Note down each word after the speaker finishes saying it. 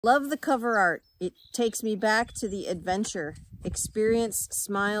Love the cover art. It takes me back to the adventure, experience,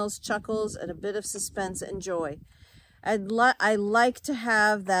 smiles, chuckles, and a bit of suspense and joy. I like to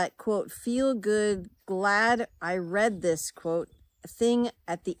have that, quote, feel good, glad I read this, quote, thing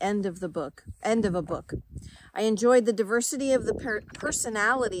at the end of a book. I enjoyed the diversity of the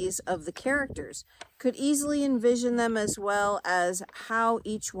personalities of the characters. Could easily envision them as well as how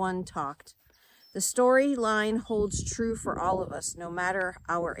each one talked. The storyline holds true for all of us, no matter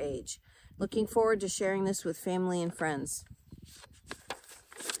our age. Looking forward to sharing this with family and friends.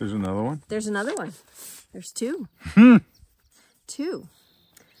 There's another one? There's another one. There's two. Two.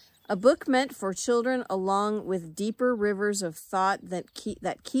 A book meant for children along with deeper rivers of thought that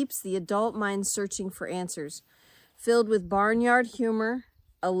keeps the adult mind searching for answers. Filled with barnyard humor,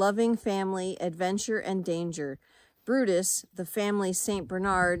 a loving family, adventure, and danger. Brutus, the family St.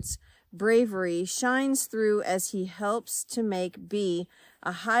 Bernard's bravery shines through as he helps to make Bea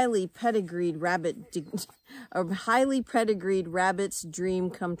a highly pedigreed rabbit's dream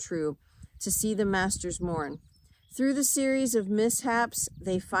come true, to see the masters mourn. Through the series of mishaps,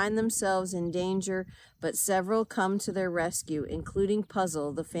 they find themselves in danger, but several come to their rescue, including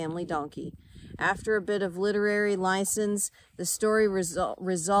Puzzle, the family donkey. After a bit of literary license, the story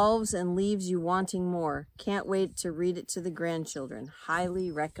resolves and leaves you wanting more. Can't wait to read it to the grandchildren. Highly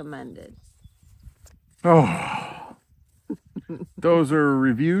recommended. Oh, those are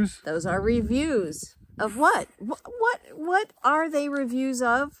reviews? Those are reviews. Of what? What are they reviews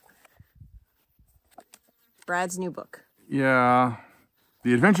of? Brad's new book. Yeah.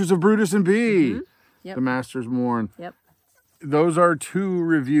 The Adventures of Brutus and Bea. Yep. The Masters Mourn. Yep. Those are two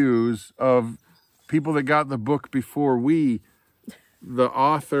reviews of people that got the book before we, the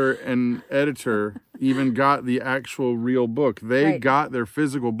author and editor, even got the actual real book. They got their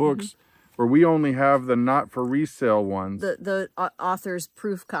physical books, where we only have the not for resale ones. The author's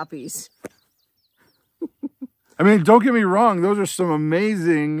proof copies. I mean, don't get me wrong. Those are some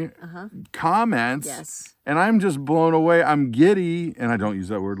amazing comments. Yes. And I'm just blown away. I'm giddy, and I don't use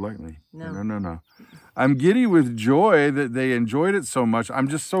that word lightly. No. I'm giddy with joy that they enjoyed it so much. I'm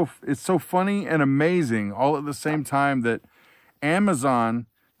just it's so funny and amazing all at the same time that Amazon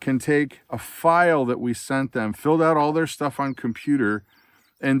can take a file that we sent them, filled out all their stuff on computer,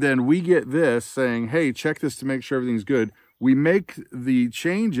 and then we get this saying, hey, check this to make sure everything's good. We make the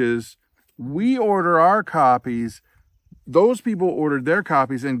changes. We order our copies. Those people ordered their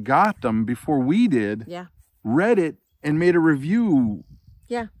copies and got them before we did. Yeah. Read it and made a review.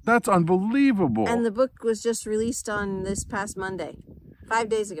 Yeah. That's unbelievable. And the book was just released on this past Monday, 5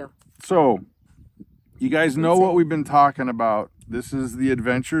 days ago. So, you guys know what we've been talking about. This is The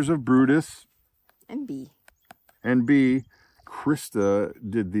Adventures of Brutus. And Bea. And Bea. Christa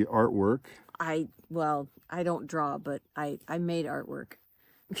did the artwork. Well, I don't draw, but I made artwork.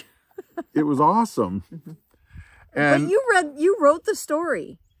 It was awesome. And but you wrote the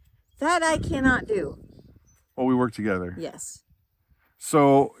story. That I cannot do. Well, we work together. Yes.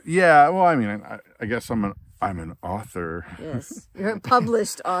 So, yeah, well, I mean, I guess I'm an author. Yes. You're a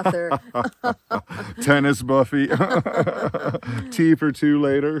published author. Tennis Buffy. Tea for two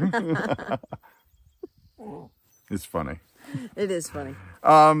later. It's funny. It is funny.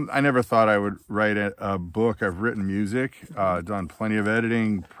 I never thought I would write a book. I've written music, done plenty of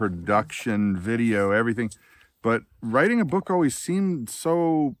editing, production, video, everything. But writing a book always seemed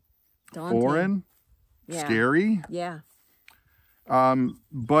so daunting. Foreign, scary. Yeah.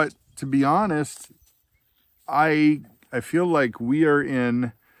 But to be honest, I feel like we are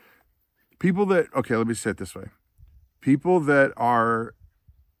in people that, okay, let me say it this way. People that are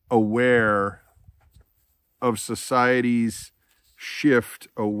aware of society's shift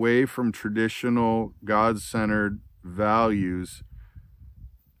away from traditional God-centered values,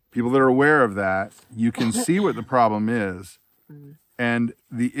 people that are aware of that, you can see what the problem is. And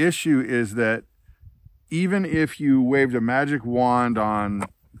the issue is that even if you waved a magic wand on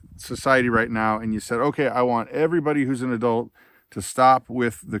society right now and you said, okay, I want everybody who's an adult to stop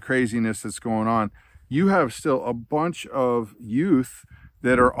with the craziness that's going on, you have still a bunch of youth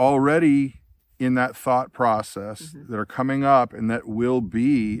that are already in that thought process, that are coming up and that will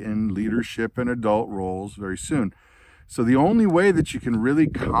be in leadership and adult roles very soon. So the only way that you can really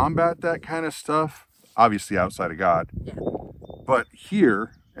combat that kind of stuff, obviously outside of God, but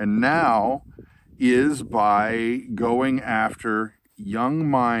here and now, is by going after young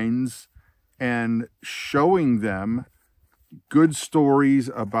minds and showing them good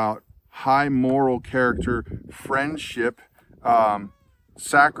stories about high moral character, friendship,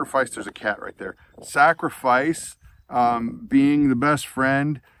 sacrifice. There's a cat right there. Sacrifice, being the best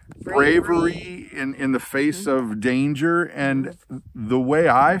friend, bravery in the face of danger. And the way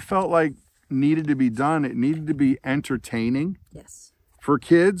I felt like needed to be done, it needed to be entertaining. Yes. For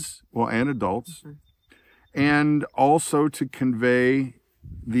kids, well, and adults. And also to convey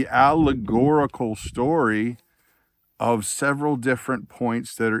the allegorical story of several different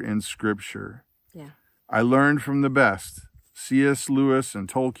points that are in Scripture. Yeah. I learned from the best. C.S. Lewis and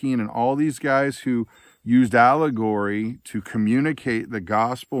Tolkien and all these guys who used allegory to communicate the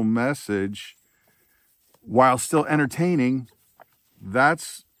gospel message while still entertaining.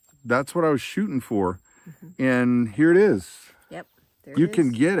 That's what I was shooting for. And here it is. Yep. There You it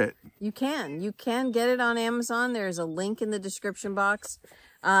can is. get it. You can get it on Amazon. There's a link in the description box.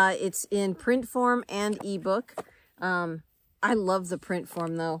 It's in print form and ebook. I love the print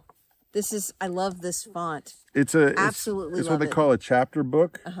form though. I love this font. It's absolutely it's love what they it. call a chapter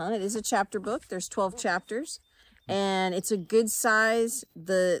book. It is a chapter book. There's 12 chapters, and it's a good size.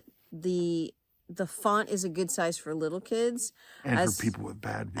 The font is a good size for little kids And for people with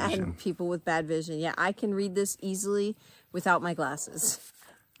bad vision. and people with bad vision. Yeah, I can read this easily without my glasses.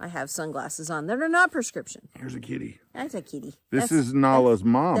 I have sunglasses on that are not prescription. Here's a kitty. That's a kitty. This is Nala's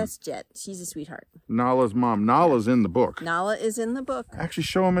mom. That's Jet. She's a sweetheart. Nala's mom. Nala's in the book. Nala is in the book. Actually,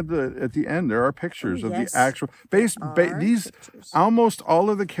 show them at the end. There are pictures of yes. the actual these. Pictures. Almost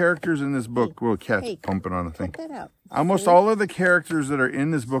all of the characters in this book. Well, cat's pumping on the thing. Check that out. Almost all of the characters that are in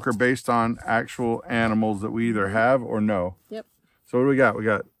this book are based on actual animals that we either have or know. Yep. So what do we got?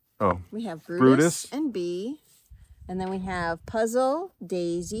 We have Brutus. Brutus and Bea. And then we have Puzzle,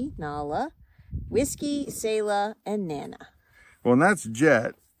 Daisy, Nala, Whiskey, Selah, and Nana. Well, and that's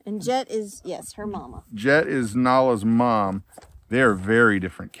Jet. And Jet is, yes, her mama. Jet is Nala's mom. They are very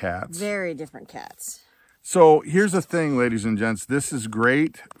different cats. Very different cats. So here's the thing, ladies and gents. This is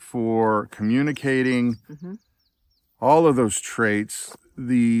great for communicating all of those traits,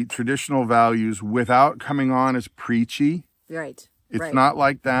 the traditional values, without coming on as preachy. Right. It's not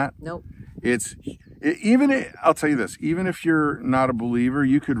like that. Nope. I'll tell you this, even if you're not a believer,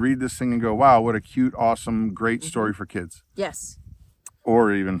 you could read this thing and go, wow, what a cute, awesome, great story for kids. Yes.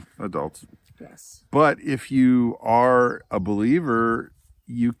 Or even adults. Yes. But if you are a believer,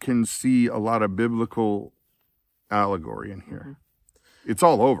 you can see a lot of biblical allegory in here. It's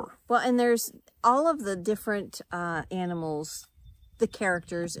all over. Well, and there's all of the different animals, the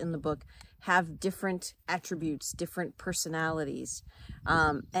characters in the book have different attributes, different personalities.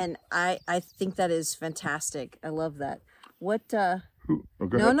 And I think that is fantastic. I love that. What, Go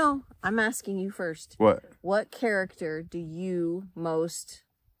ahead. no, I'm asking you first. What character do you most,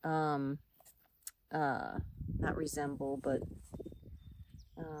 not resemble, but,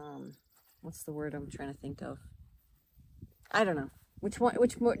 what's the word I'm trying to think of? I don't know. Which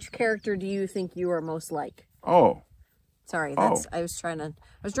character do you think you are most like? Oh. Sorry, I was drawing a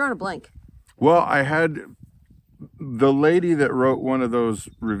blank. Well, I had the lady that wrote one of those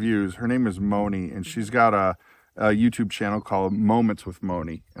reviews. Her name is Moni, and she's got a YouTube channel called Moments with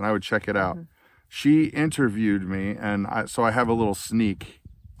Moni, and I would check it out. She interviewed me, and so I have a little sneak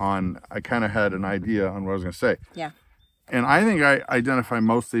on. I kind of had an idea on what I was going to say. Yeah. And I think I identify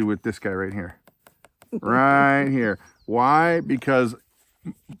mostly with this guy right here. Right here. Why? Because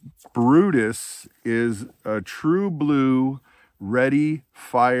Brutus is a true blue, ready,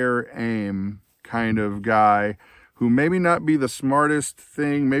 fire, aim kind of guy who maybe not be the smartest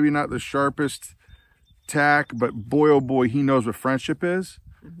thing, maybe not the sharpest tack, but boy, oh boy, he knows what friendship is,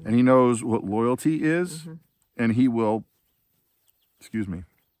 and he knows what loyalty is, and he will,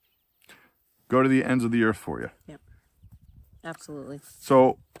 go to the ends of the earth for you. Yep. Absolutely.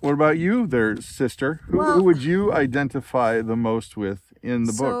 So what about you there, sister? Who would you identify the most with in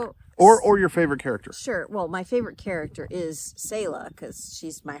the book? Or your favorite character? Sure. Well, my favorite character is Selah because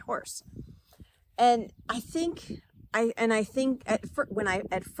she's my horse. And I think at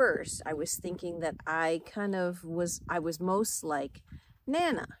first I was thinking that I was most like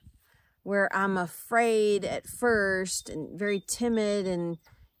Nana, where I'm afraid at first and very timid and,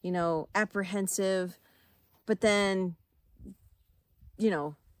 apprehensive, but then,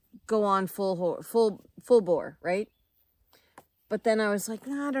 go on full bore, right? But then I was like,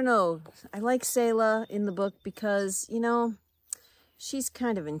 I don't know. I like Selah in the book because, she's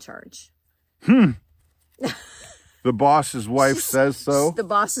kind of in charge. The boss's wife says so. The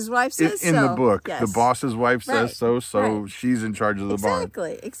boss's wife says so. In the book, yes. the boss's wife says so she's in charge of the barn.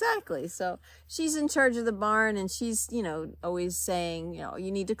 Exactly. So she's in charge of the barn, and she's, always saying,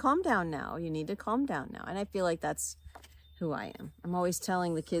 you need to calm down now. You need to calm down now. And I feel like that's who I am. I'm always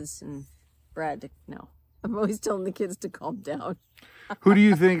telling the kids and Brad I'm always telling the kids to calm down. Who do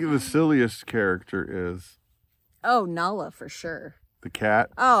you think the silliest character is? Oh, Nala, for sure. The cat?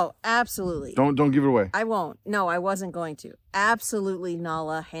 Oh, absolutely. Don't give it away. I won't. No, I wasn't going to. Absolutely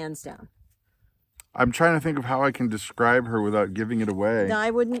Nala, hands down. I'm trying to think of how I can describe her without giving it away. No, I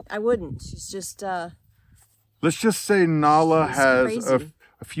wouldn't. She's just, let's just say Nala has a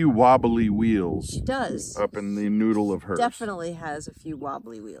few wobbly wheels. She does. Up in the noodle of hers. Definitely has a few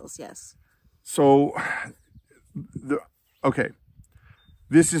wobbly wheels, yes. So, okay.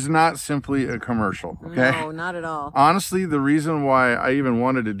 This is not simply a commercial, okay? No, not at all. Honestly, the reason why I even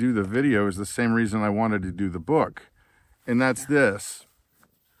wanted to do the video is the same reason I wanted to do the book. And that's this.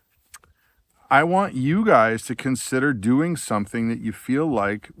 I want you guys to consider doing something that you feel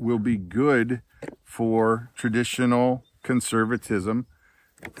like will be good for traditional conservatism.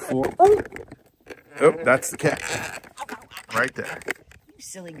 Oh, that's the cat. Right there. You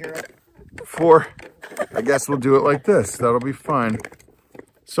silly girl. I guess we'll do it like this. That'll be fine.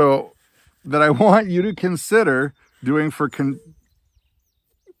 So, that I want you to consider doing for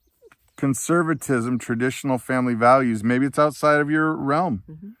conservatism, traditional family values. Maybe it's outside of your realm.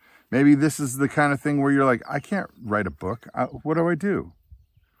 Mm-hmm. Maybe this is the kind of thing where you're like, I can't write a book. What do I do?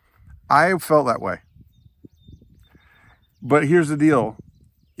 I felt that way. But here's the deal.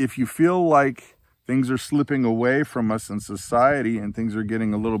 If you feel like things are slipping away from us in society and things are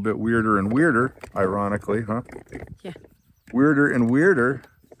getting a little bit weirder and weirder, ironically, huh? Yeah. Weirder and weirder,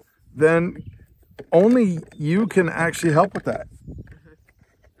 then only you can actually help with that. Mm-hmm.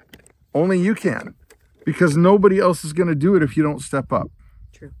 Only you can. Because nobody else is going to do it if you don't step up.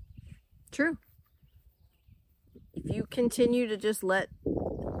 True. True. If you continue to just let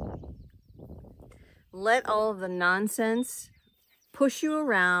all of the nonsense push you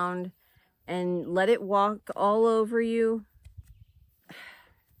around and let it walk all over you,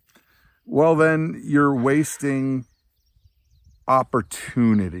 well, then you're wasting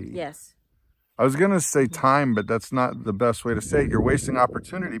opportunity. Yes. I was going to say time, but that's not the best way to say it. You're wasting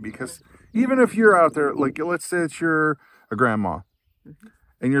opportunity because even if you're out there, like let's say that you're a grandma, mm-hmm.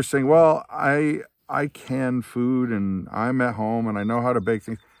 and you're saying, well, I can food and I'm at home and I know how to bake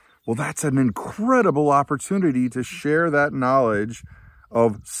things. Well, that's an incredible opportunity to share that knowledge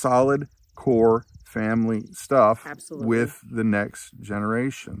of solid core family stuff. Absolutely. With the next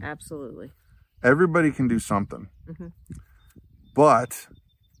generation. Absolutely. Everybody can do something. Mm-hmm. But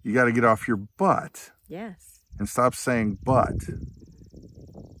you got to get off your butt. Yes. And stop saying but.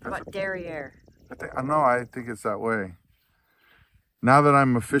 But derriere. I think it's that way. Now that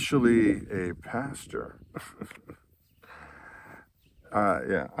I'm officially a pastor.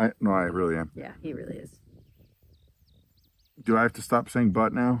 Yeah, I really am. Yeah, he really is. Do I have to stop saying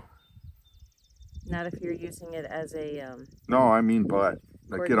but now? Not if you're using it as a... no, I mean but.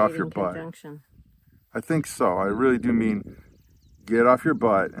 Like get off your butt. Conjunction. I think so. I really do mean get off your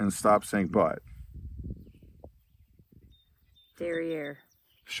butt and stop saying but. Derriere.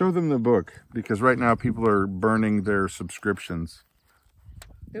 Show them the book, because right now people are burning their subscriptions.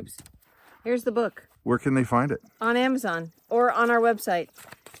 Oops. Here's the book. Where can they find it? On Amazon or on our website.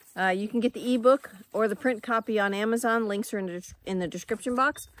 You can get the ebook or the print copy on Amazon. Links are in the description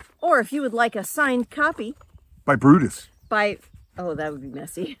box. Or if you would like a signed copy. By Brutus. Oh, that would be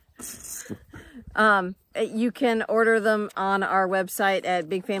messy. You can order them on our website at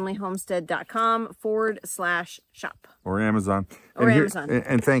bigfamilyhomestead.com/shop. Or Amazon. Amazon.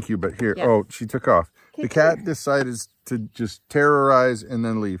 And thank you, but here. Yeah. Oh, she took off. Okay, the cat decided to just terrorize and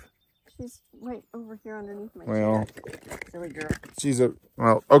then leave. She's right over here underneath my chair. Silly girl.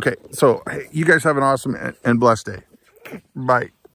 Okay. So, hey, you guys have an awesome and blessed day. Bye.